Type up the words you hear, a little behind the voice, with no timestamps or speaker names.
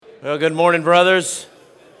Well, good morning, brothers.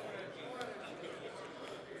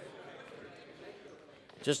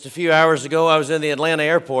 Just a few hours ago, I was in the Atlanta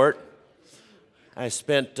airport. I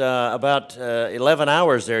spent about 11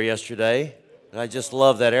 hours there yesterday. I just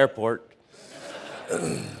love that airport.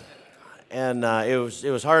 And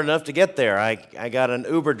it was hard enough to get there. I got an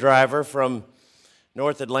Uber driver from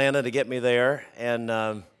North Atlanta to get me there, and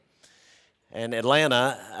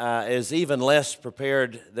Atlanta is even less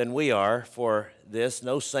prepared than we are for this.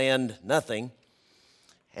 No sand, nothing.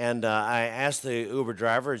 And I asked the Uber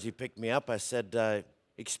driver as he picked me up, I said,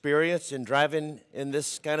 experience in driving in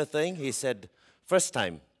this kind of thing? He said, first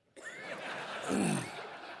time.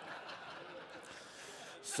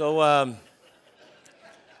 So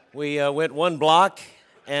we went one block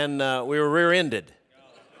and we were rear-ended.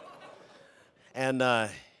 And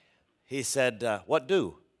he said, what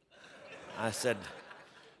do? I said,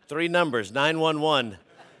 3 numbers, 911,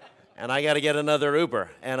 and I got to get another Uber.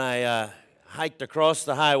 And I hiked across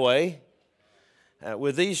the highway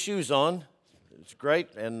with these shoes on. It's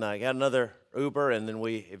great, and I got another Uber, and then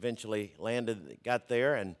we eventually got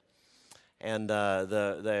there, and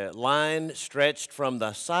the line stretched from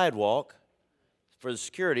the sidewalk for the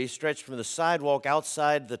security, stretched from the sidewalk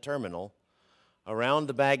outside the terminal, around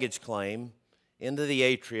the baggage claim, into the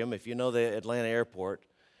atrium, if you know the Atlanta airport,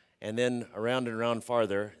 and then around and around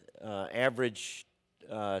farther, average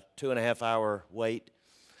 2.5 hour wait,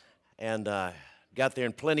 and got there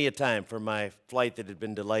in plenty of time for my flight that had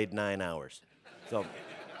been delayed 9 hours. So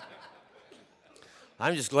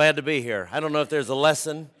I'm just glad to be here. I don't know if there's a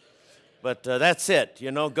lesson, but that's it.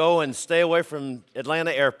 You know, go and stay away from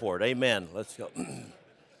Atlanta airport. Amen. Let's go.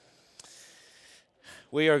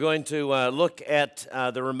 We are going to look at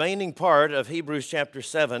the remaining part of Hebrews chapter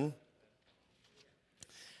 7.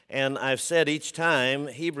 And I've said each time,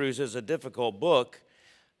 Hebrews is a difficult book.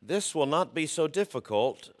 This will not be so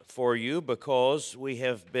difficult for you because we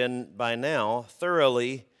have been by now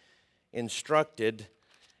thoroughly instructed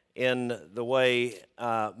in the way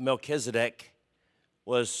Melchizedek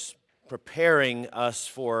was preparing us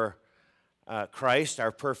for Christ,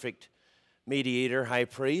 our perfect mediator, high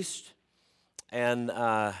priest, and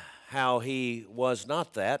how he was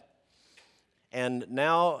not that. And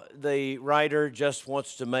now the writer just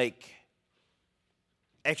wants to make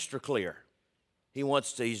extra clear.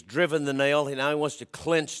 He's driven the nail, now he wants to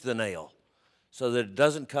clinch the nail so that it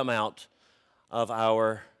doesn't come out of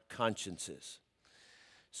our consciences.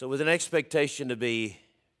 So with an expectation to be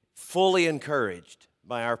fully encouraged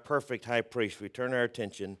by our perfect high priest, we turn our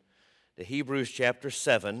attention to Hebrews chapter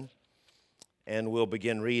 7, and we'll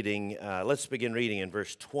begin reading. Let's begin reading in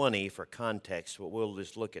verse 20 for context, but we'll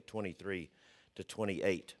just look at 23 to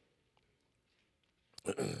 28.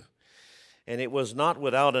 And it was not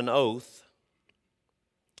without an oath,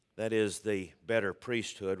 that is, the better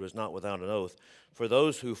priesthood was not without an oath, for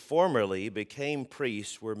those who formerly became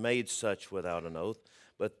priests were made such without an oath,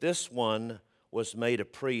 but this one was made a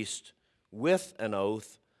priest with an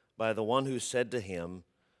oath by the one who said to him,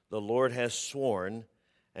 the Lord has sworn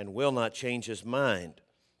and will not change his mind.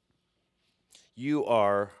 You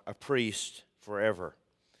are a priest forever.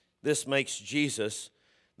 This makes Jesus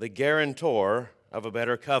the guarantor of a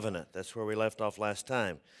better covenant. That's where we left off last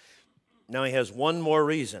time. Now he has one more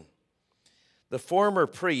reason. The former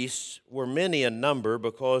priests were many in number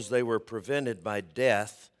because they were prevented by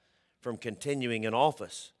death from continuing in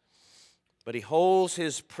office. But he holds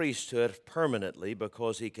his priesthood permanently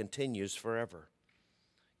because he continues forever.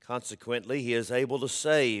 Consequently, he is able to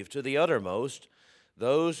save to the uttermost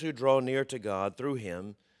those who draw near to God through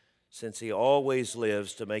him, since he always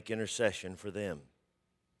lives to make intercession for them.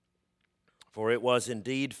 For it was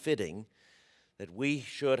indeed fitting that we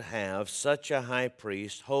should have such a high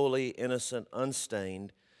priest, holy, innocent,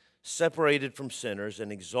 unstained, separated from sinners,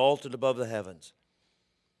 and exalted above the heavens.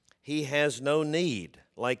 He has no need,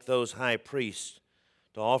 like those high priests,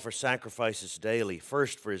 to offer sacrifices daily,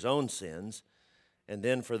 first for his own sins, and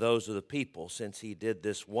then for those of the people, since he did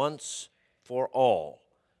this once for all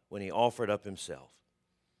when he offered up himself.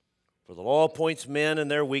 For the law appoints men in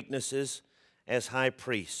their weaknesses as high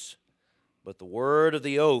priests, but the word of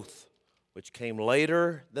the oath, which came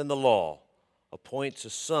later than the law, appoints a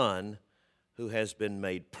son who has been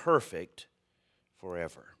made perfect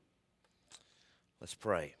forever. Let's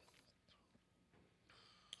pray.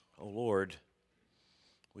 Oh Lord,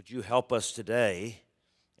 would you help us today,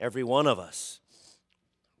 every one of us,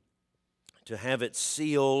 to have it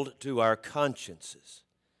sealed to our consciences,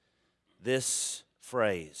 this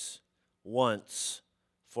phrase, once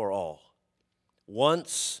for all.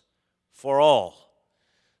 Once for all.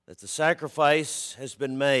 That the sacrifice has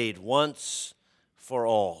been made once for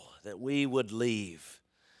all. That we would leave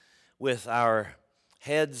with our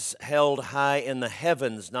heads held high in the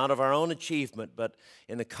heavens, not of our own achievement, but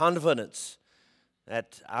in the confidence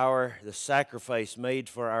that the sacrifice made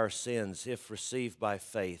for our sins, if received by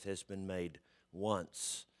faith, has been made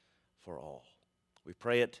once for all. We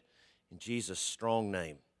pray it in Jesus' strong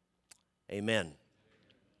name. Amen.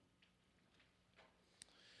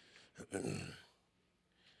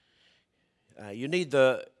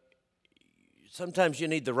 Sometimes you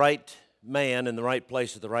need the right man in the right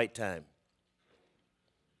place at the right time.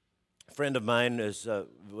 A friend of mine was a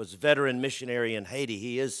veteran missionary in Haiti.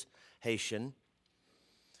 He is Haitian.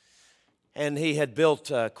 And he had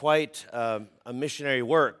built quite a missionary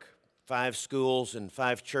work, 5 schools and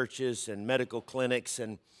 5 churches and medical clinics.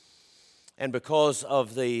 And because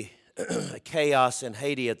of the chaos in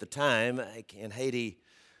Haiti at the time, in Haiti,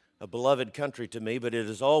 a beloved country to me, but it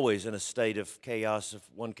is always in a state of chaos of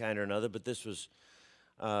one kind or another. But this was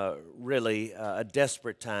really a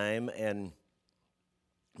desperate time, and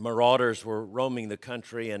marauders were roaming the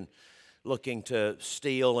country and looking to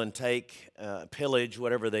steal and take, pillage,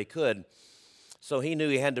 whatever they could. So he knew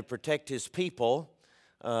he had to protect his people.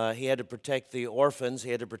 He had to protect the orphans.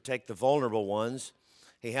 He had to protect the vulnerable ones.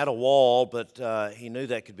 He had a wall, but he knew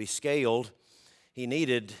that could be scaled. He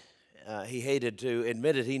hated to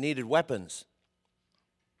admit it, he needed weapons,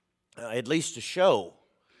 at least to show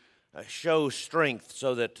strength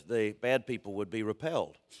so that the bad people would be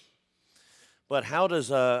repelled. But how does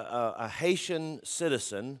a Haitian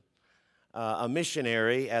citizen, a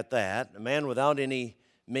missionary at that, a man without any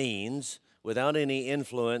means, without any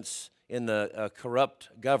influence in the corrupt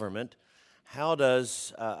government, how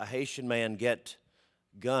does a Haitian man get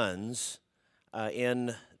guns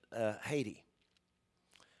in Haiti?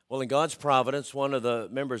 Well, in God's providence, one of the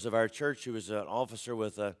members of our church, who was an officer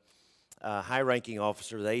with a high-ranking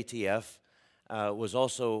officer of the ATF, was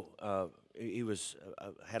also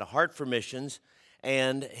had a heart for missions,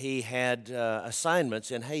 and he had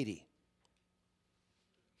assignments in Haiti.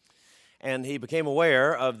 And he became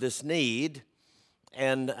aware of this need,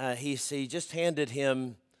 and he just handed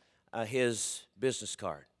him his business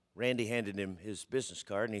card. Randy handed him his business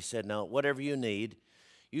card, and he said, "Now, whatever you need,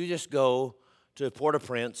 you just go to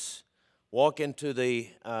Port-au-Prince, walk into the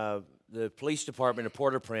police department of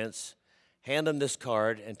Port-au-Prince, hand them this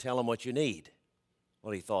card, and tell them what you need."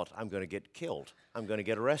 Well, he thought, "I'm going to get killed. I'm going to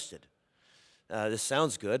get arrested." This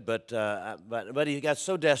sounds good, but he got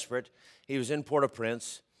so desperate. He was in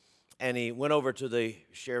Port-au-Prince, and he went over to the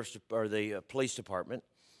police department,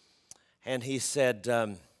 and he said,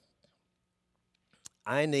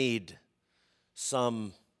 "I need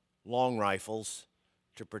some long rifles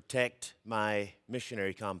to protect my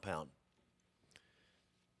missionary compound."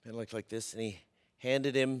 It looked like this, and he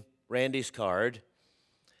handed him Randy's card,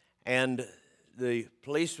 and the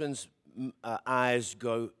policeman's eyes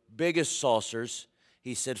go big as saucers.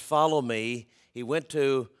 He said, "Follow me." He went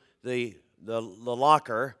to the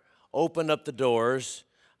locker, opened up the doors,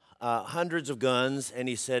 hundreds of guns, and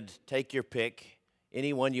he said, "Take your pick,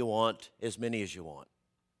 any one you want, as many as you want."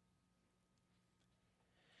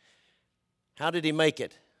 How did he make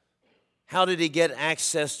it? How did he get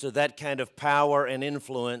access to that kind of power and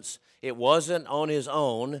influence? It wasn't on his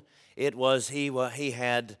own. It was he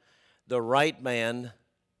had the right man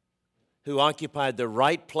who occupied the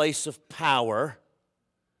right place of power,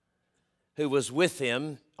 who was with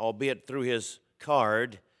him, albeit through his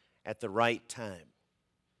card, at the right time.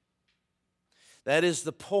 That is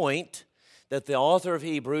the point that the author of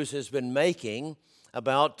Hebrews has been making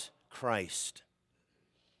about Christ.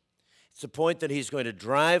 It's a point that he's going to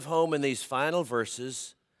drive home in these final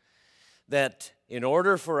verses, that in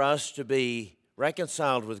order for us to be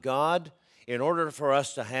reconciled with God, in order for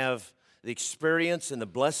us to have the experience and the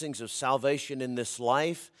blessings of salvation in this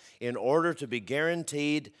life, in order to be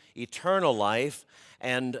guaranteed eternal life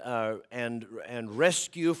and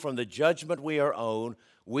rescue from the judgment we are owed,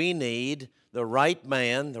 we need the right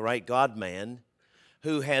man, the right God-man,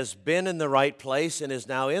 who has been in the right place and is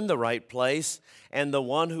now in the right place, and the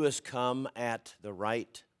one who has come at the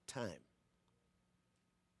right time.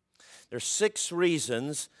 There's 6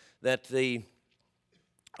 reasons that the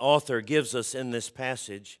author gives us in this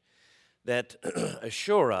passage that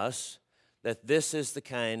assure us that this is the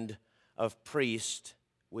kind of priest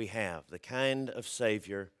we have, the kind of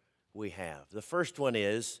Savior we have. The first one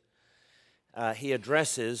is he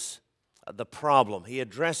addresses the problem. He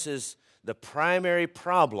addresses the primary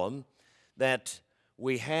problem that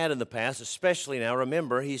we had in the past, especially now.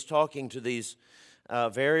 Remember, he's talking to these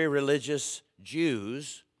very religious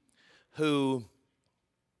Jews who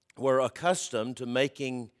were accustomed to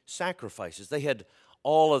making sacrifices. They had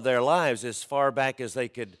all of their lives, as far back as they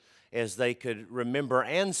could as they could remember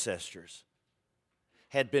ancestors,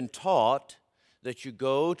 had been taught that you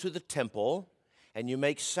go to the temple and you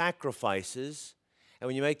make sacrifices. And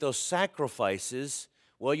when you make those sacrifices,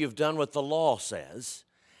 well, you've done what the law says,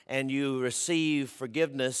 and you receive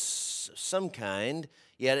forgiveness of some kind,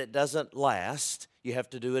 yet it doesn't last. You have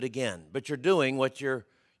to do it again. But you're doing what you're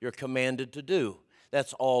commanded to do.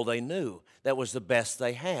 That's all they knew. That was the best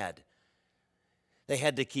they had. They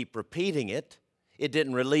had to keep repeating it. It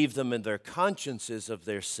didn't relieve them in their consciences of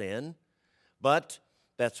their sin, but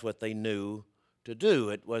that's what they knew to do.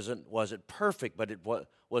 It wasn't perfect, but it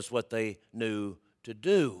was what they knew to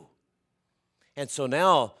do. And so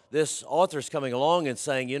now this author's coming along and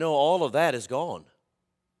saying, all of that is gone.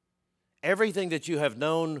 Everything that you have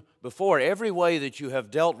known before, every way that you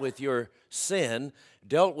have dealt with your sin,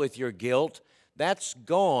 dealt with your guilt, that's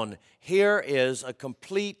gone. Here is a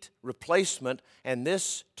complete replacement, and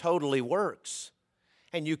this totally works.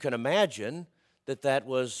 And you can imagine that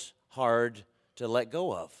was hard to let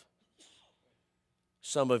go of.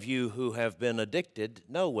 Some of you who have been addicted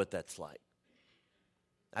know what that's like.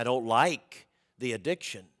 I don't like the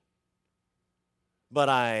addiction, but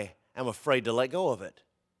I am afraid to let go of it.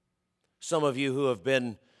 Some of you who have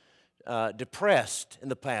been depressed in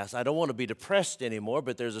the past, I don't want to be depressed anymore,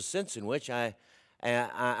 but there's a sense in which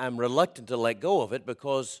I'm reluctant to let go of it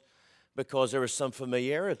because there was some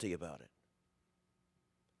familiarity about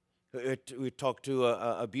it. We talk to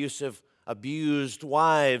abused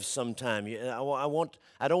wives sometime.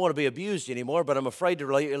 I don't want to be abused anymore, but I'm afraid to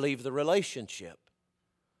leave the relationship.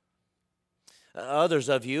 Others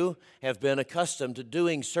of you have been accustomed to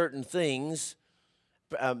doing certain things,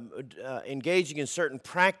 engaging in certain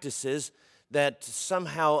practices that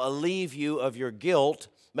somehow alleviate you of your guilt,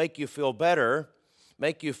 make you feel better,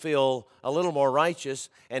 make you feel a little more righteous.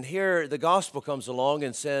 And here the gospel comes along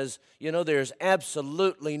and says, there's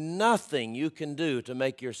absolutely nothing you can do to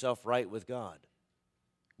make yourself right with God.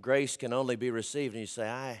 Grace can only be received. And you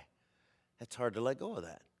say, that's hard to let go of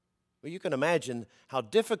that. Well, you can imagine how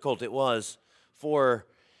difficult it was for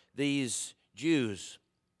these Jews.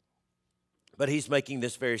 But he's making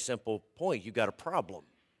this very simple point. You've got a problem.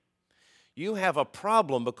 You have a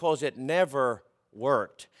problem because it never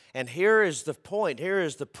worked. And here is the point, here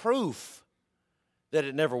is the proof that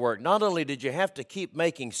it never worked. Not only did you have to keep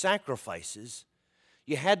making sacrifices,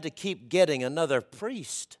 you had to keep getting another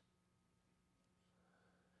priest.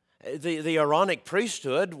 The Aaronic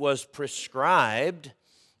priesthood was prescribed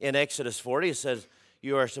in Exodus 40. It says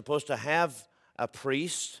you are supposed to have a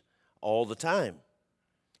priest all the time.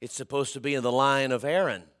 It's supposed to be in the line of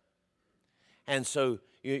Aaron. And so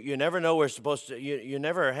you never know where it's supposed to, you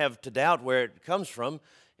never have to doubt where it comes from.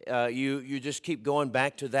 You just keep going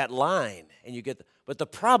back to that line. But the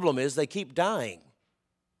problem is they keep dying.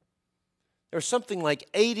 There's something like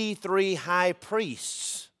 83 high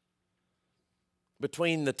priests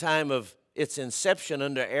between the time of its inception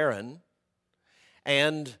under Aaron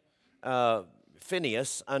and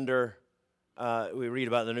Phinehas under, we read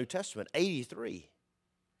about in the New Testament, 83.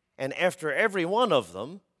 And after every one of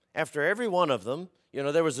them,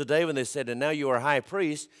 there was a day when they said, and now you are high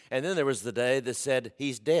priest, and then there was the day that said,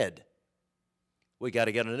 he's dead. We got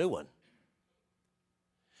to get a new one.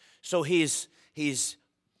 So he's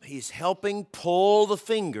helping pull the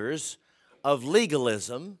fingers of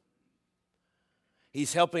legalism.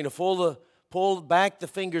 He's helping to pull back the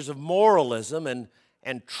fingers of moralism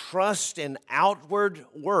and trust in outward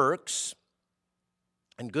works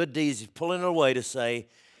and good deeds. He's pulling it away to say,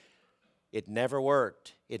 it never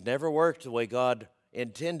worked. It never worked the way God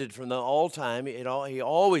intended from the all time. He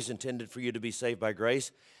always intended for you to be saved by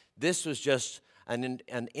grace. This was just an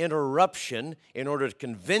interruption in order to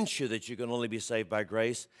convince you that you can only be saved by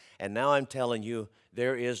grace. And now I'm telling you,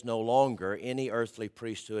 there is no longer any earthly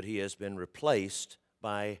priesthood. He has been replaced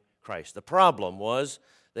by Christ. The problem was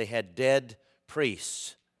they had dead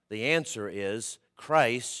priests. The answer is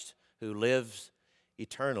Christ, who lives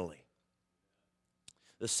eternally.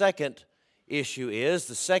 The second issue is,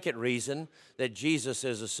 the second reason that Jesus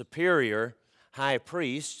is a superior high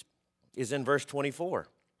priest is in verse 24.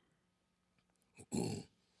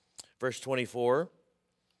 Verse 24,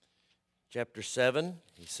 chapter 7,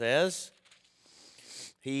 he says,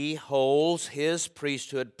 he holds his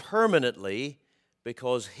priesthood permanently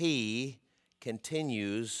because he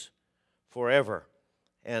continues forever.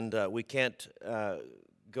 And we can't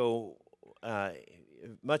go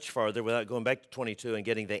much farther without going back to 22 and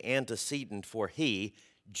getting the antecedent for he,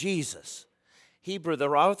 Jesus. The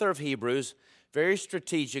author of Hebrews very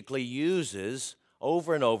strategically uses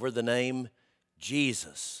over and over the name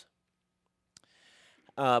Jesus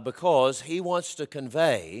because he wants to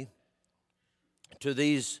convey to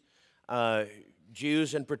these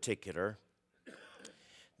Jews in particular,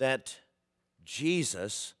 that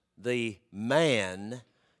Jesus, the man,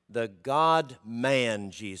 the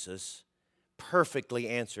God-man Jesus, perfectly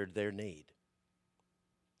answered their need.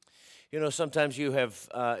 You know, sometimes you've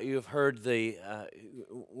heard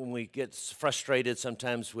when we get frustrated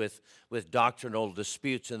sometimes with doctrinal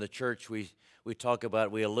disputes in the church, we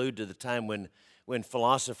allude to the time when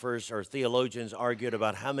philosophers or theologians argued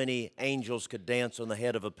about how many angels could dance on the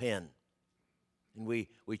head of a pin. And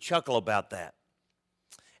we chuckle about that.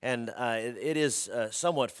 And it is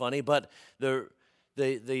somewhat funny, but the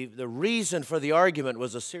reason for the argument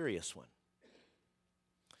was a serious one.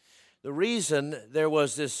 The reason there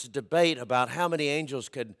was this debate about how many angels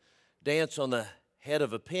could dance on the head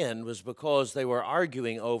of a pin was because they were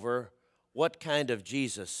arguing over what kind of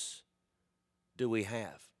Jesus do we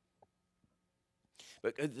have.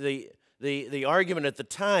 But the argument at the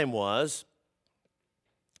time was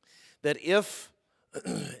that if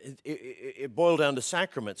it boiled down to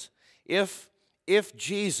sacraments, if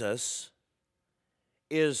Jesus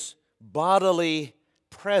is bodily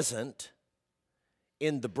present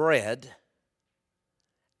in the bread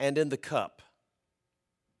and in the cup.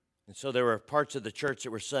 And so there were parts of the church that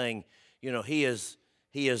were saying, you know, he is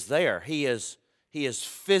there. He is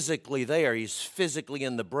physically there. He's physically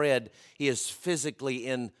in the bread. He is physically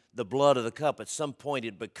in the blood of the cup. At some point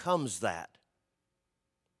it becomes that.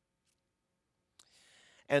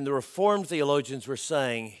 And the Reformed theologians were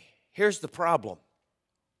saying, here's the problem.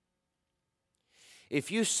 If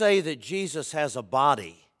you say that Jesus has a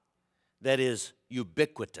body that is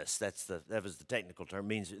ubiquitous, that was the technical term,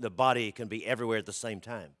 means the body can be everywhere at the same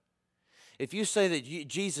time. If you say that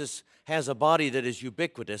Jesus has a body that is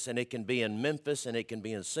ubiquitous, and it can be in Memphis, and it can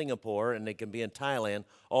be in Singapore, and it can be in Thailand,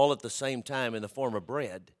 all at the same time in the form of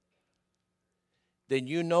bread, then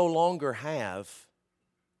you no longer have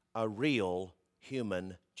a real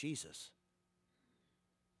human Jesus.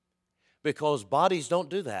 Because bodies don't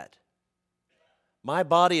do that. My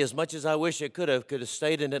body, as much as I wish it could have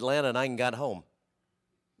stayed in Atlanta and I got home.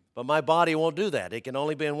 But my body won't do that. It can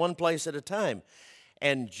only be in one place at a time.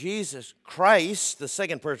 And Jesus Christ, the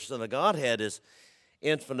second person of the Godhead, is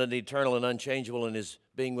infinite, eternal, and unchangeable in his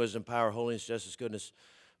being, wisdom, power, holiness, justice, goodness,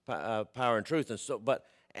 power, and truth. And so,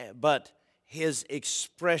 but his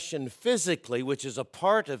expression physically, which is a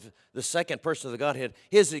part of the second person of the Godhead,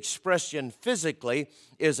 his expression physically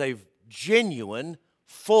is a genuine,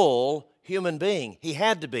 full human being. He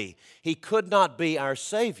had to be. He could not be our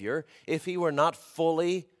Savior if he were not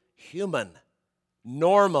fully human,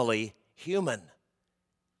 normally human.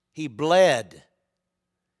 He bled.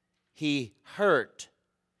 He hurt.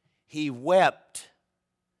 He wept.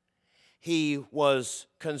 He was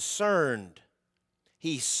concerned.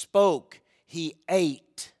 He spoke. He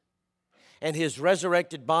ate. And his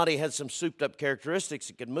resurrected body had some souped up characteristics.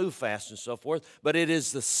 It could move fast and so forth, but it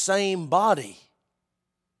is the same body.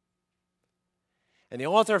 And the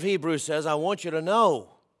author of Hebrews says, I want you to know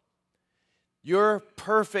your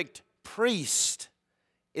perfect priest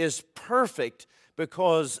is perfect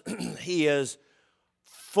because he is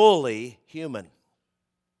fully human.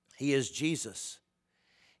 He is Jesus.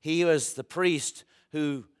 He was the priest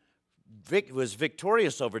who was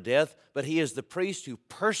victorious over death, but he is the priest who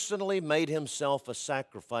personally made himself a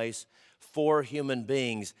sacrifice for human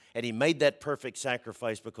beings. And he made that perfect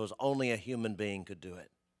sacrifice because only a human being could do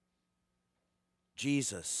it.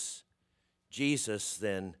 Jesus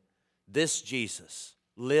then, this Jesus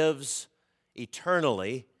lives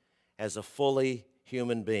eternally as a fully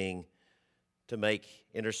human being to make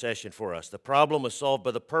intercession for us. The problem was solved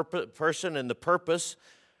by the person, and the purpose,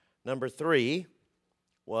 number 3,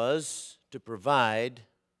 was to provide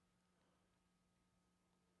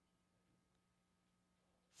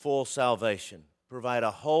full salvation, provide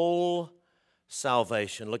a whole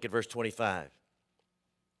salvation. Look at verse 25.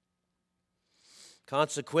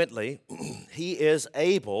 Consequently, he is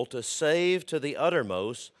able to save to the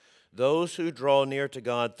uttermost those who draw near to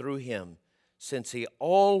God through him, since he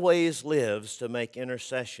always lives to make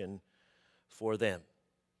intercession for them.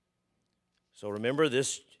 So remember,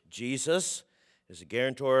 this Jesus is a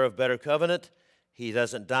guarantor of better covenant. He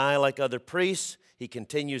doesn't die like other priests. He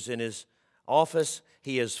continues in his office.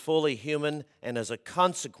 He is fully human, and as a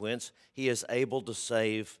consequence, he is able to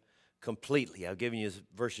save completely. I've given you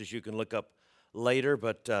verses you can look up later,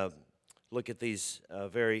 but look at these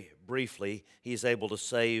very briefly. He's able to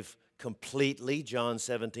save completely, John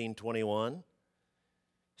 17:21.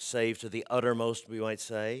 Save to the uttermost, we might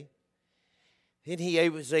say. And he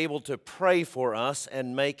was able to pray for us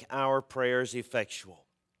and make our prayers effectual.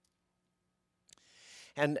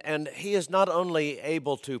 And he is not only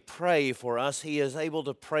able to pray for us, he is able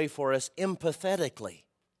to pray for us empathetically.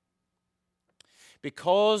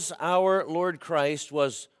 Because our Lord Christ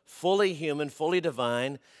was fully human, fully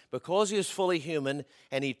divine, because he was fully human,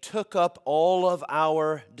 and he took up all of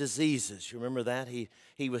our diseases. You remember that?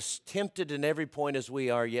 He was tempted in every point as we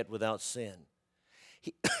are, yet without sin.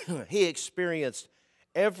 He experienced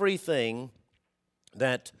everything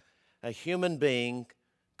that a human being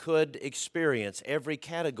could experience, every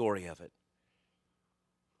category of it.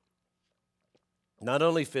 Not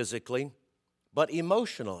only physically, but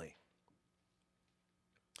emotionally.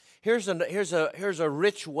 Here's a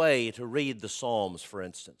rich way to read the Psalms, for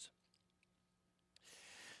instance.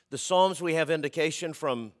 The Psalms, we have indication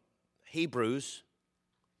from Hebrews.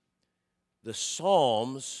 The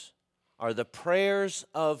Psalms are the prayers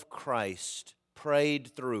of Christ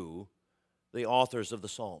prayed through the authors of the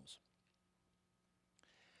Psalms.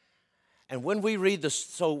 And when we read the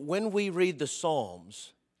Psalms,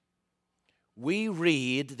 we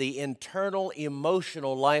read the internal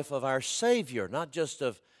emotional life of our Savior, not just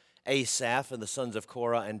of Asaph and the sons of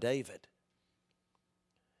Korah and David.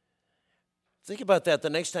 Think about that the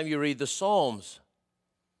next time you read the Psalms,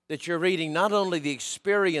 that you're reading not only the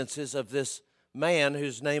experiences of this man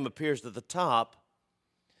whose name appears at the top,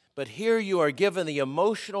 but here you are given the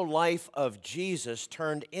emotional life of Jesus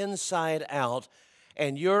turned inside out,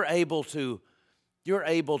 and you're able to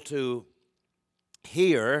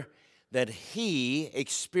hear that he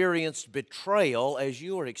experienced betrayal as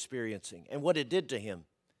you are experiencing and what it did to him.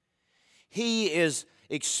 He is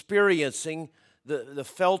experiencing the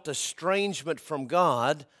felt estrangement from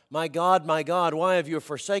God. My God, why have you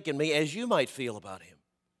forsaken me?" as you might feel about him.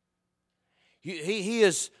 He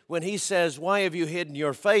is, when he says, "Why have you hidden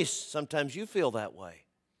your face?" sometimes you feel that way.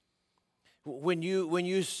 When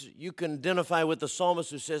you can identify with the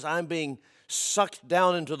psalmist who says, "I'm being sucked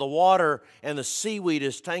down into the water and the seaweed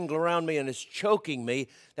is tangled around me and it's choking me,"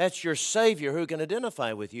 that's your Savior who can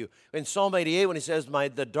identify with you. In Psalm 88, when he says,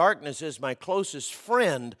 "The darkness is my closest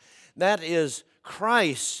friend," that is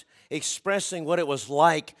Christ expressing what it was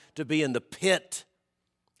like to be in the pit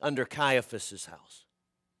under Caiaphas' house.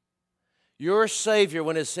 Your Savior,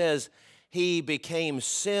 when it says he became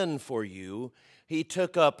sin for you, he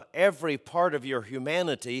took up every part of your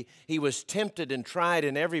humanity. He was tempted and tried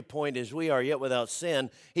in every point as we are, yet without sin.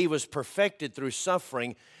 He was perfected through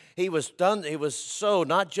suffering. It was so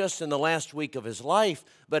not just in the last week of his life,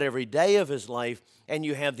 but every day of his life, and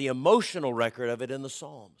you have the emotional record of it in the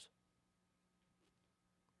Psalms.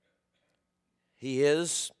 He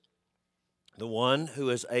is the one who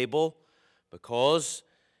is able, because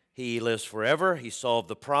he lives forever. He solved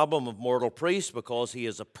the problem of mortal priests because he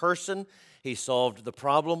is a person. He solved the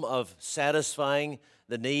problem of satisfying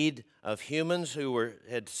the need of humans who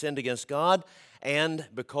had sinned against God. And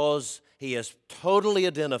because he is totally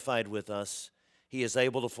identified with us, he is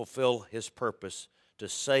able to fulfill his purpose to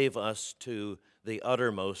save us to the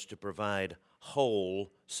uttermost, to provide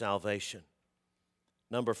whole salvation.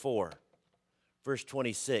 Number 4, verse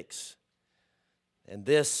 26. And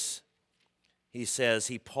this, he says,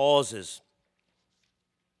 he pauses.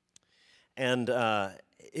 And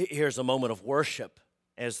here's a moment of worship,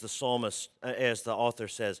 as the author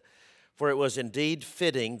says, "For it was indeed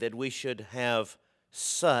fitting that we should have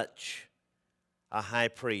such a high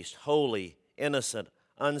priest, holy, innocent,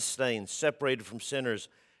 unstained, separated from sinners,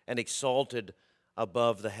 and exalted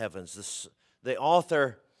above the heavens." The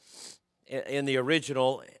author in the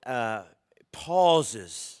original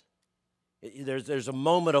pauses. There's a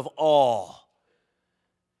moment of awe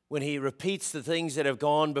when he repeats the things that have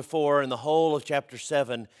gone before in the whole of chapter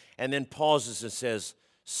 7, and then pauses and says,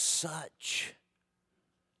 such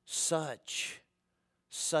a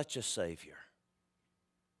Savior.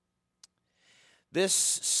 This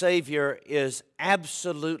Savior is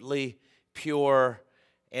absolutely pure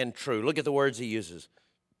and true. Look at the words he uses.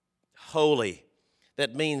 Holy.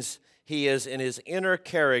 That means he is in his inner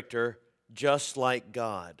character just like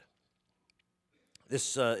God.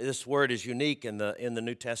 This word is unique in the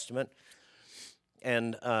New Testament,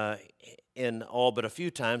 and in all but a few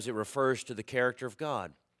times it refers to the character of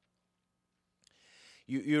God.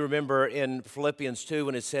 You remember in Philippians 2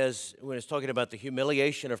 when it's talking about the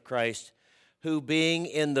humiliation of Christ, who being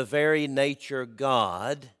in the very nature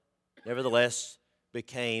God, nevertheless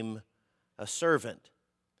became a servant.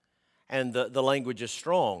 And the language is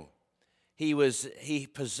strong. He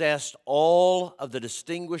possessed all of the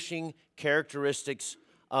distinguishing characteristics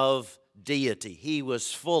of deity. He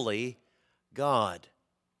was fully God.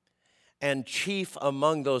 And chief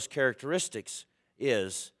among those characteristics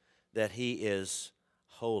is that he is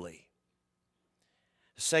holy.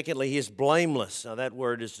 Secondly, he is blameless. Now, that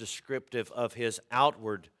word is descriptive of his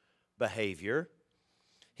outward behavior.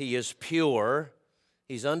 He is pure.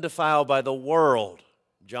 He's undefiled by the world.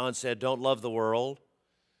 John said, don't love the world,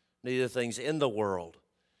 neither things in the world.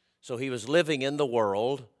 So he was living in the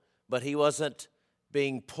world, but he wasn't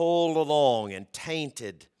being pulled along and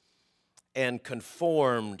tainted and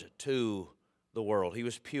conformed to the world. He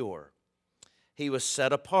was pure. He was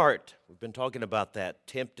set apart. We've been talking about that,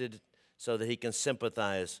 tempted so that he can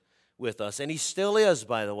sympathize with us. And he still is,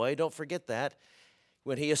 by the way. Don't forget that.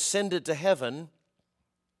 When he ascended to heaven,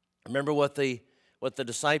 remember what the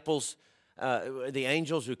disciples, the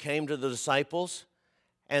angels who came to the disciples,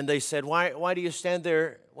 and they said, why do you stand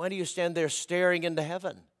there? Why do you stand there staring into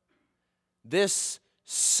heaven? This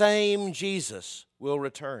same Jesus will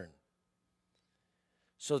return.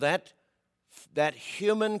 So that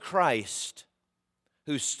human Christ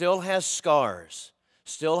who still has scars,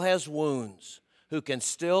 still has wounds, who can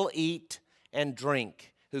still eat and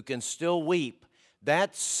drink, who can still weep,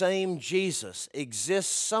 that same Jesus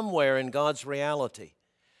exists somewhere in God's reality.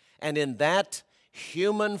 And in that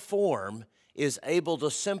human form is able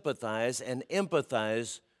to sympathize and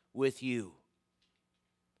empathize with you.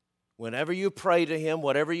 Whenever you pray to him,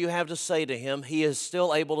 whatever you have to say to him, he is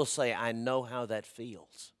still able to say, I know how that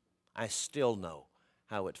feels. I still know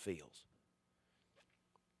how it feels.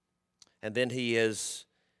 And then he is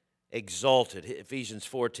exalted. Ephesians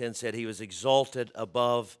 4:10 said he was exalted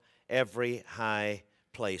above every high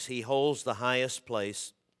place. He holds the highest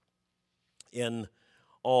place in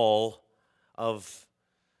all of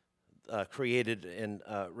created in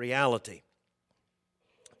reality.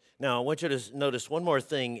 Now, I want you to notice one more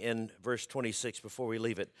thing in verse 26 before we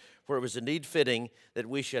leave it. For it was indeed fitting that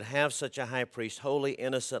we should have such a high priest, holy,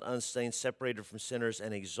 innocent, unstained, separated from sinners,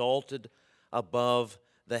 and exalted above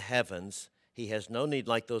the heavens. He has no need,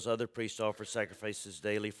 like those other priests, to offer sacrifices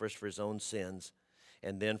daily, first for his own sins,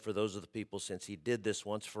 and then for those of the people, since he did this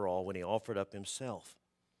once for all when he offered up himself.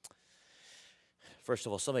 First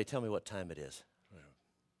of all, somebody tell me what time it is.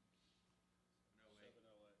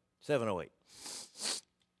 7:08.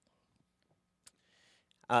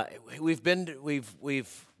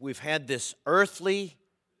 We've had this earthly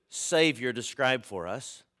Savior described for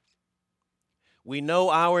us. We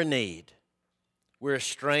know our need. We're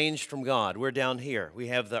estranged from God. We're down here. We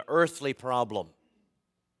have the earthly problem.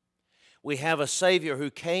 We have a Savior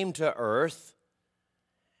who came to earth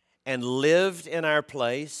and lived in our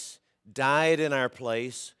place, died in our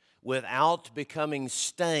place, without becoming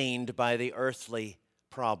stained by the earthly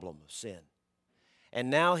problem of sin. And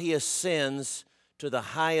now he ascends to the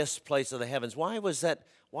highest place of the heavens. Why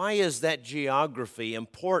is that geography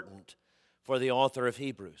important for the author of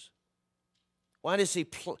Hebrews? Why does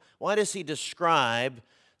he describe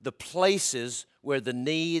the places where the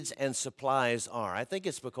needs and supplies are? I think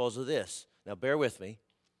it's because of this. Now bear with me.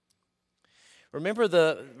 Remember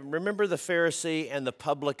the Pharisee and the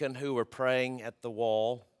publican who were praying at the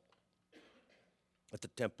wall, at the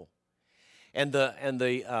temple, and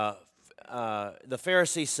the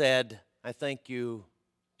Pharisee said, "I thank you,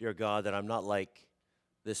 dear God, that I'm not like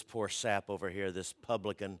this poor sap over here, this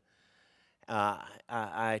publican.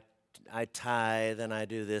 I tithe and I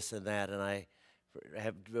do this and that, and I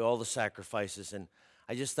have all the sacrifices, and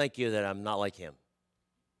I just thank you that I'm not like him."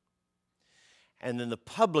 And then the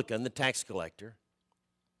publican, the tax collector,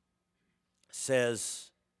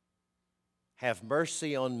 says, "Have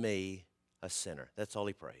mercy on me, a sinner." That's all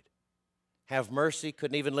he prayed. Have mercy,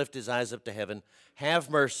 couldn't even lift his eyes up to heaven. Have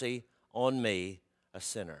mercy on me, a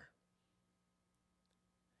sinner.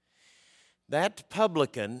 That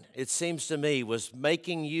publican, it seems to me, was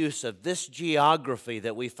making use of this geography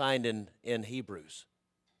that we find in Hebrews.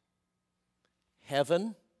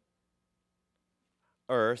 Heaven,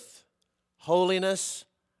 earth, holiness,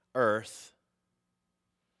 earth.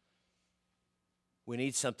 We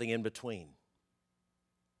need something in between.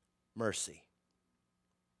 Mercy.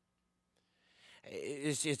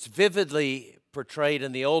 It's vividly portrayed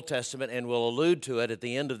in the Old Testament, and we'll allude to it at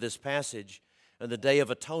the end of this passage, on the Day of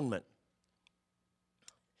Atonement.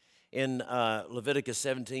 In Leviticus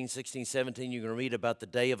 17, 16, 17, you can read about the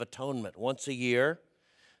Day of Atonement. Once a year,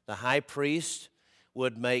 the high priest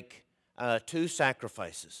would make 2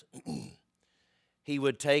 sacrifices. He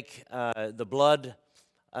would take the blood,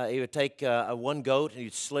 he would take one goat, and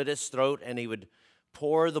he'd slit its throat, and he would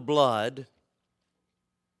pour the blood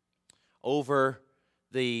over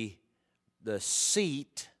the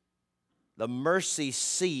seat, the mercy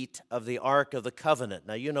seat of the Ark of the Covenant.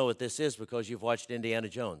 Now, you know what this is because you've watched Indiana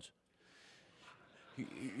Jones.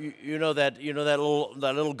 You know that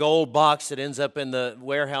little gold box that ends up in the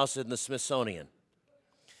warehouse in the Smithsonian.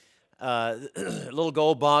 little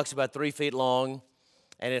gold box about 3 feet long,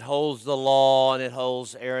 and it holds the law, and it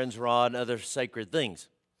holds Aaron's rod and other sacred things.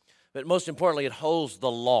 But most importantly, it holds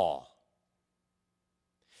the law.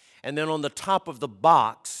 And then on the top of the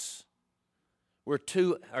box are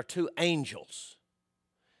two angels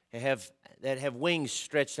that have wings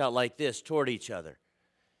stretched out like this toward each other.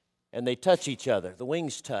 And they touch each other. The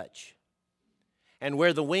wings touch. And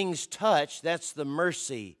where the wings touch, that's the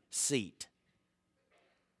mercy seat.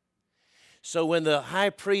 So when the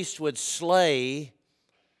high priest would slay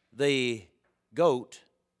the goat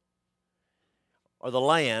or the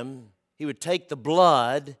lamb, he would take the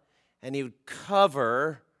blood and he would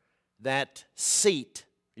cover that seat.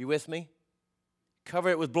 Are you with me? Cover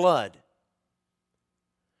it with blood.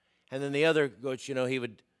 And then the other goats, he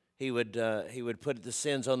would put the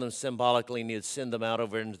sins on them symbolically, and he would send them out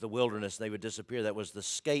over into the wilderness, and they would disappear. That was the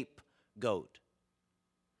scapegoat.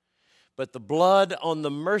 But the blood on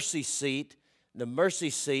the mercy seat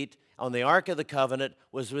on the Ark of the Covenant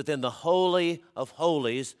was within the Holy of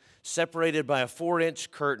Holies, separated by a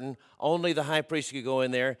 4-inch curtain. Only the high priest could go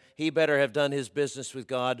in there. He better have done his business with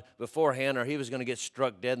God beforehand, or he was going to get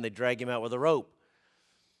struck dead, and they'd drag him out with a rope.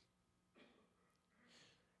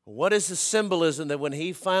 What is the symbolism that when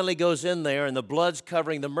he finally goes in there and the blood's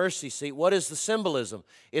covering the mercy seat, what is the symbolism?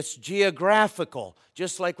 It's geographical,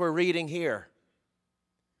 just like we're reading here.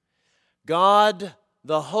 God,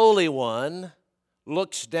 the Holy One,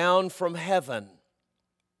 looks down from heaven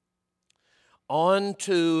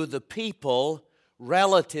onto the people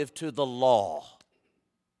relative to the law.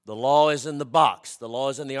 The law is in the box. The law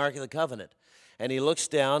is in the Ark of the Covenant. And he looks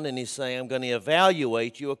down and he's saying, I'm going to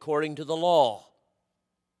evaluate you according to the law.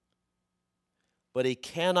 But he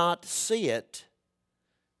cannot see it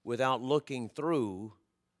without looking through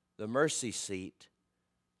the mercy seat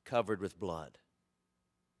covered with blood.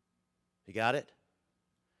 You got it?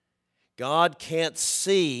 God can't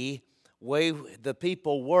see where the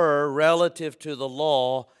people were relative to the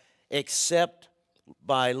law except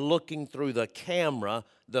by looking through the camera,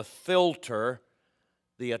 the filter,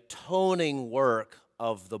 the atoning work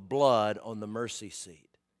of the blood on the mercy seat.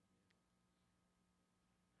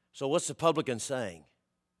 So what's the publican saying?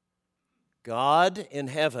 God in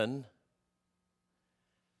heaven,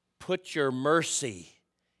 put your mercy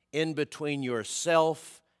in between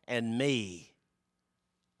yourself and me,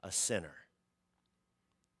 a sinner.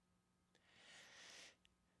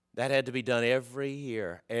 That had to be done every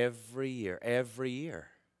year.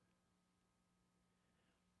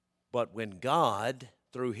 But when God,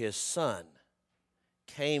 through his Son,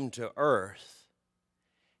 came to earth,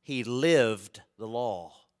 he lived the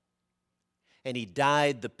law. And he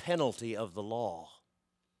died the penalty of the law.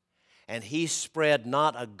 And he spread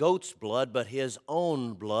not a goat's blood, but his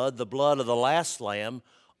own blood, the blood of the last lamb,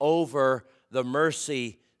 over the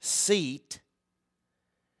mercy seat.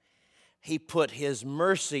 He put his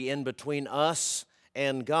mercy in between us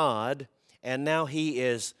and God, and now he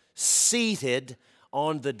is seated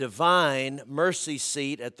on the divine mercy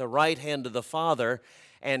seat at the right hand of the Father,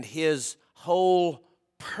 and his whole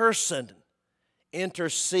person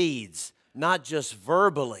intercedes, not just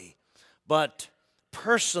verbally, but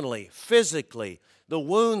personally, physically. The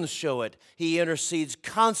wounds show it. He intercedes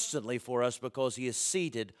constantly for us because he is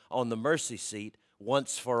seated on the mercy seat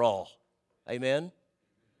once for all. Amen?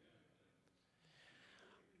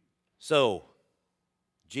 So,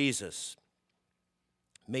 Jesus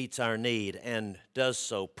meets our need and does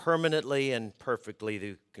so permanently and perfectly.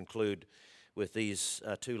 To conclude with these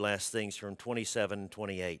two last things from 27 and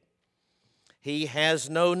 28. He has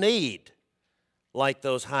no need, like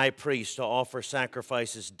those high priests, to offer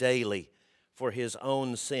sacrifices daily for his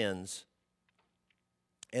own sins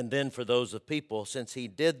and then for those of people, since he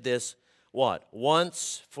did this, what?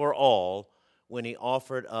 Once for all when he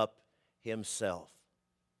offered up himself.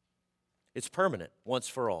 It's permanent, once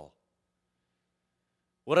for all.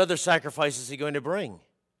 What other sacrifice is he going to bring?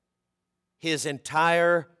 His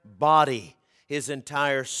entire body, his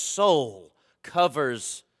entire soul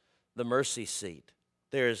covers the mercy seat.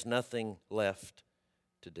 There is nothing left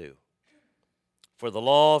to do. For the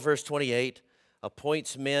law, verse 28,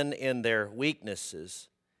 appoints men in their weaknesses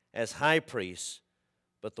as high priests,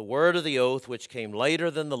 but the word of the oath, which came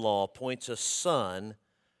later than the law, appoints a son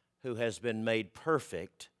who has been made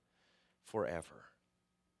perfect forever.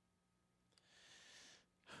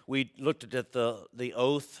 We looked at the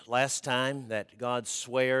oath last time that God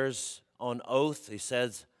swears on oath. He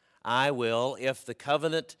says, I will,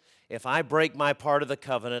 if I break my part of the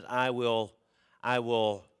covenant, I will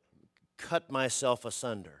cut myself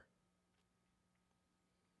asunder.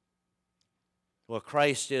 Well,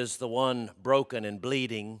 Christ is the one broken and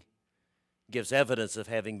bleeding, gives evidence of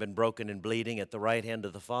having been broken and bleeding at the right hand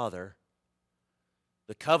of the Father.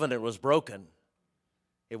 The covenant was broken.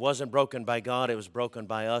 It wasn't broken by God, it was broken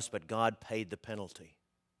by us, but God paid the penalty.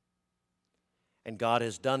 And God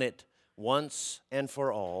has done it once and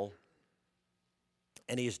for all,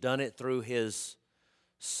 and He's done it through His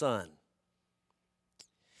Son.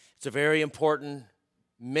 It's a very important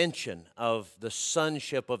mention of the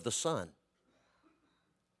sonship of the Son,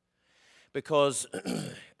 because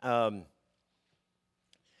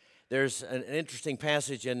there's an interesting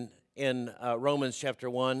passage in Romans chapter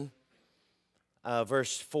 1,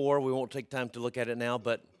 verse 4. We won't take time to look at it now,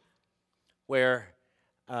 but where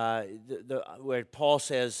Paul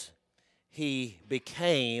says He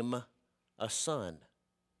became a son.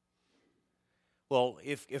 Well,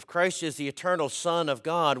 if Christ is the eternal Son of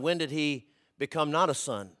God, when did He become not a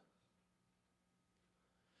son?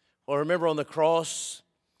 Well, remember on the cross,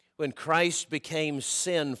 when Christ became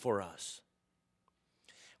sin for us,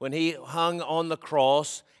 when He hung on the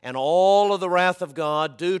cross and all of the wrath of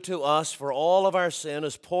God due to us for all of our sin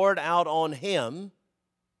is poured out on Him,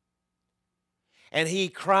 and He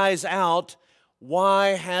cries out, "Why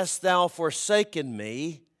hast thou forsaken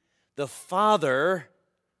me?" The Father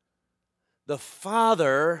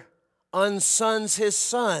unsons His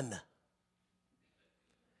Son.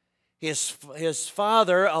 His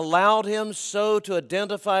Father allowed Him so to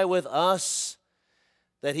identify with us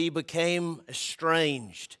that He became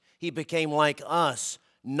estranged. He became like us,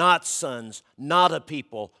 not sons, not a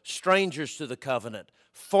people, strangers to the covenant,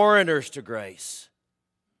 foreigners to grace.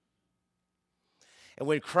 And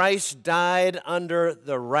when Christ died under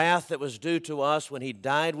the wrath that was due to us, when He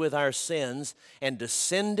died with our sins and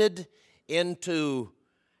descended into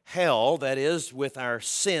hell, that is, with our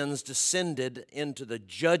sins descended into the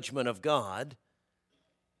judgment of God,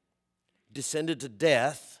 descended to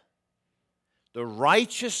death, the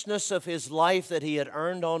righteousness of His life that He had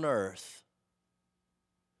earned on earth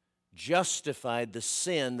justified the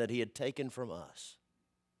sin that He had taken from us.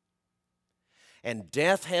 And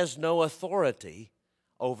death has no authority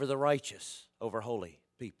over the righteous, over holy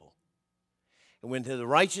people. And when the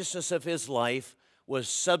righteousness of His life was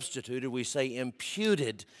substituted, we say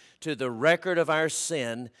imputed to the record of our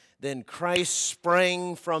sin, then Christ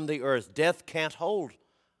sprang from the earth. Death can't hold.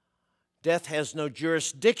 Death has no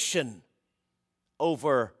jurisdiction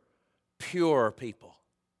over pure people.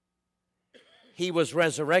 He was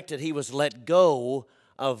resurrected. He was let go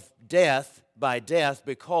of death by death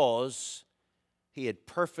because He had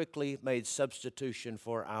perfectly made substitution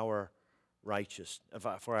for our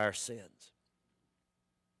for our sins,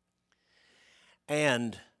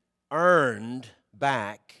 and earned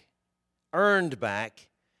back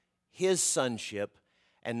His sonship,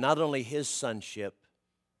 and not only His sonship,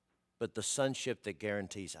 but the sonship that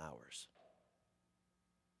guarantees ours.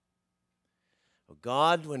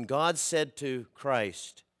 When God said to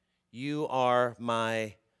Christ, "You are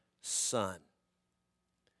my Son.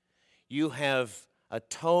 You have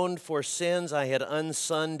atoned for sins. I had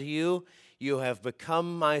unsunned you. You have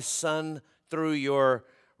become my son through your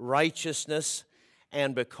righteousness.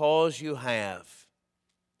 And because you have,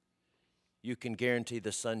 you can guarantee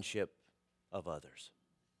the sonship of others."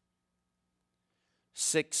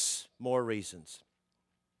 6 more reasons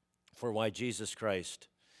for why Jesus Christ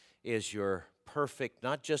is your perfect,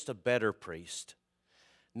 not just a better priest,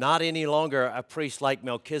 not any longer a priest like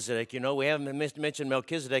Melchizedek. You know, we haven't mentioned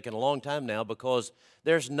Melchizedek in a long time now because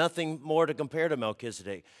there's nothing more to compare to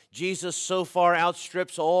Melchizedek. Jesus so far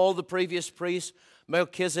outstrips all the previous priests,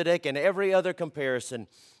 Melchizedek, and every other comparison.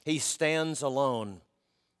 He stands alone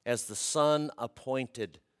as the Son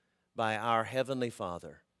appointed by our Heavenly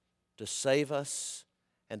Father to save us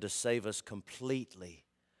and to save us completely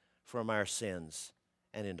from our sins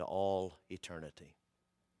and into all eternity.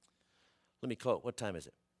 Let me close. What time is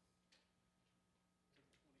it?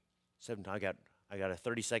 7. I got a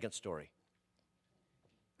 30-second story.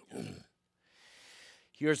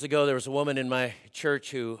 Years ago, there was a woman in my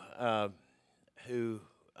church who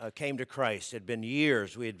came to Christ. It had been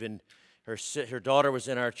years. Her daughter was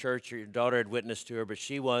in our church. Her daughter had witnessed to her, but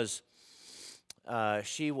she was a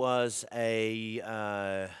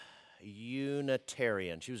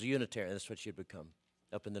Unitarian. She was a Unitarian. That's what she had become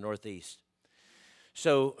up in the Northeast.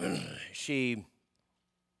 So she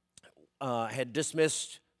had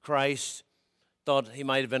dismissed Christ, thought he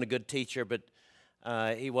might have been a good teacher, but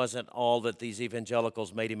he wasn't all that these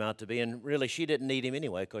evangelicals made him out to be. And really, she didn't need him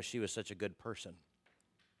anyway because she was such a good person.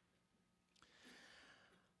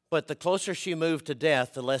 But the closer she moved to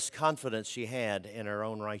death, the less confidence she had in her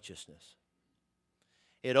own righteousness.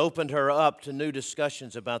 It opened her up to new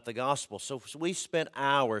discussions about the gospel. So we spent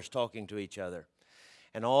hours talking to each other.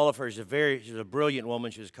 And all of her, she was a brilliant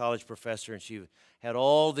woman. She was a college professor, and she had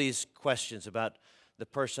all these questions about the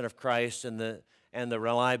person of Christ and the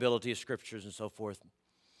reliability of scriptures and so forth.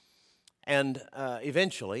 And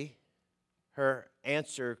eventually, her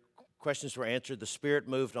questions were answered. The Spirit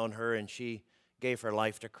moved on her, and she gave her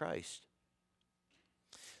life to Christ.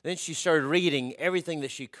 Then she started reading everything that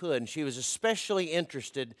she could, and she was especially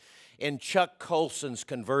interested in Chuck Colson's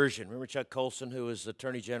conversion. Remember Chuck Colson, who was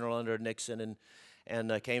Attorney General under Nixon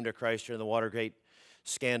and came to Christ during the Watergate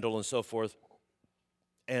scandal and so forth.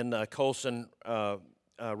 And Colson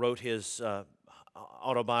wrote his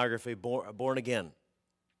autobiography, Born Again.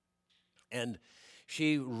 And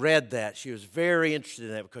she read that. She was very interested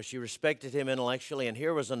in that because she respected him intellectually. And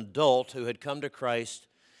here was an adult who had come to Christ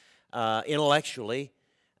intellectually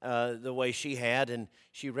the way she had, and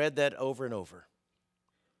she read that over and over.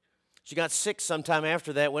 She got sick sometime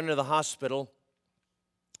after that, went into the hospital,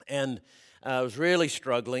 and was really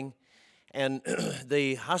struggling. And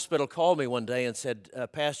the hospital called me one day and said,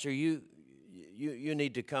 Pastor, you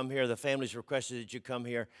need to come here. The family's requested that you come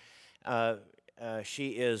here.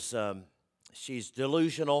 She's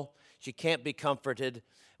delusional. She can't be comforted.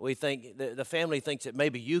 We think the family thinks that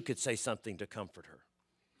maybe you could say something to comfort her.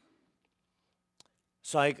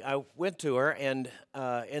 So I went to her, and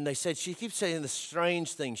they said, she keeps saying the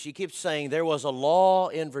strange thing. She keeps saying there was a law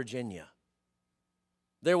in Virginia.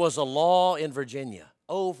 There was a law in Virginia,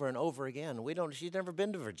 over and over again. She's never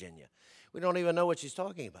been to Virginia. We don't even know what she's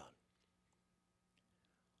talking about.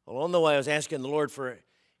 Well, on the way, I was asking the Lord for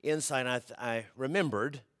insight, and I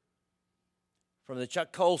remembered from the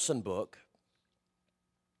Chuck Colson book,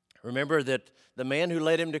 remember that the man who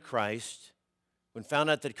led him to Christ, when found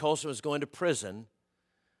out that Colson was going to prison,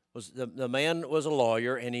 the man was a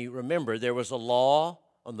lawyer, and he remembered there was a law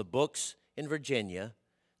on the books in Virginia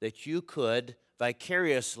that you could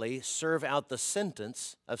vicariously serve out the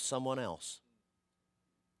sentence of someone else.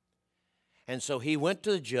 And so he went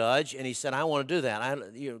to the judge, and he said, I want to do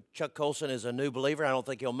that. Chuck Colson is a new believer. I don't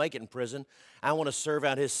think he'll make it in prison. I want to serve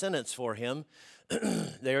out his sentence for him.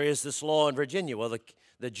 There is this law in Virginia. Well,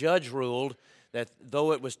 the judge ruled that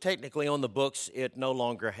though it was technically on the books, it no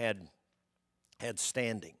longer had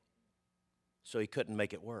standing. So he couldn't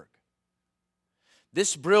make it work.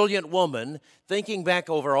 This brilliant woman, thinking back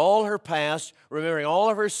over all her past, remembering all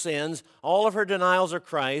of her sins, all of her denials of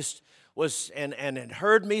Christ, and had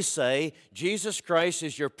heard me say, Jesus Christ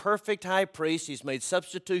is your perfect high priest. He's made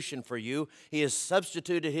substitution for you. He has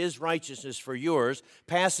substituted his righteousness for yours,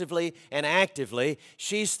 passively and actively.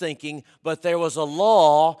 She's thinking, but there was a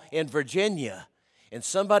law in Virginia, and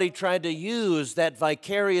somebody tried to use that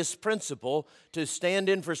vicarious principle to stand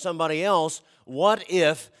in for somebody else. What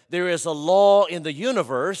if there is a law in the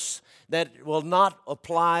universe that will not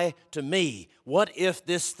apply to me? What if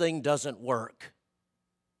this thing doesn't work?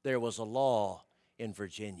 There was a law in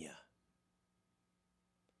Virginia.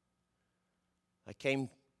 I came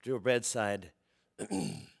to her bedside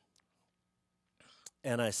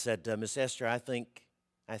and I said, Miss Esther, I think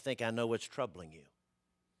I know what's troubling you.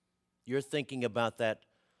 You're thinking about that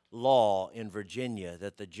law in Virginia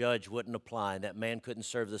that the judge wouldn't apply and that man couldn't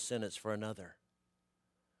serve the sentence for another.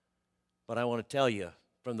 But I want to tell you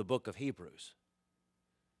from the book of Hebrews,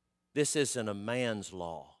 this isn't a man's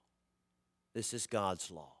law. This is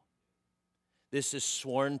God's law. This is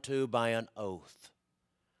sworn to by an oath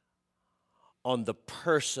on the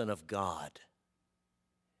person of God.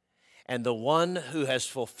 And the one who has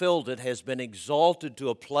fulfilled it has been exalted to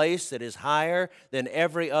a place that is higher than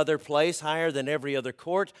every other place, higher than every other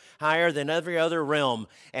court, higher than every other realm.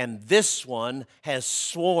 And this one has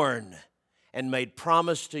sworn and made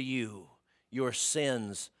promise to you, your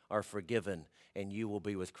sins are forgiven and you will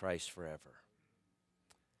be with Christ forever.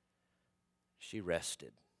 She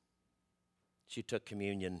rested. She took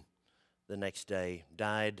communion the next day,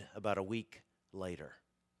 died about a week later,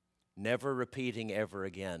 never repeating ever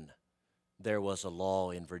again, there was a law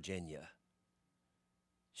in Virginia.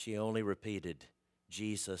 She only repeated,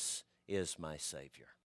 Jesus is my Savior.